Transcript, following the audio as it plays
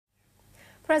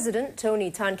President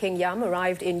Tony Tan Keng Yam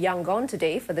arrived in Yangon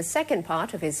today for the second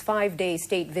part of his 5-day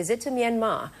state visit to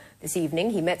Myanmar. This evening,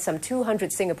 he met some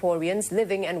 200 Singaporeans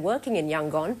living and working in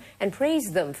Yangon and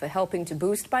praised them for helping to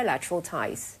boost bilateral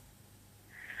ties.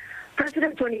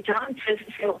 President Tony Tan says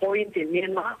Singaporeans in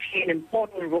Myanmar play an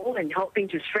important role in helping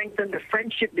to strengthen the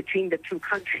friendship between the two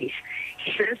countries.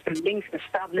 He says the links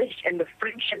established and the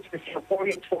friendships the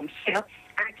Singaporeans form here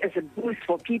act as a boost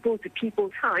for people-to-people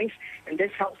ties, and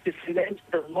this helps to cement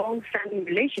the long-standing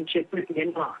relationship with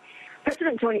Myanmar.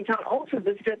 President Tony Tan also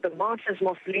visited the Martyrs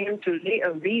Mausoleum to lay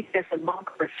a wreath as a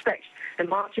mark of respect. The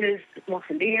Martyrs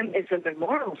Mausoleum is a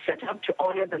memorial set up to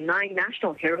honor the 9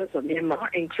 national heroes of Myanmar,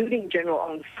 including General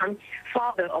Aung San,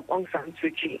 father of Aung San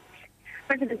Suu Kyi.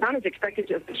 President Tan is expected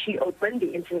to officially open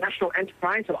the International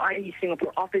Enterprise or IE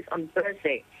Singapore office on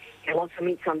Thursday. He'll also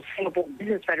meet some Singapore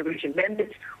Business Federation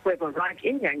members who have arrived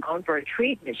in Yangon for a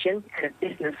trade mission and a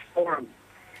business forum.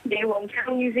 General Aung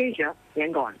San, News Asia,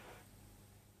 Yangon.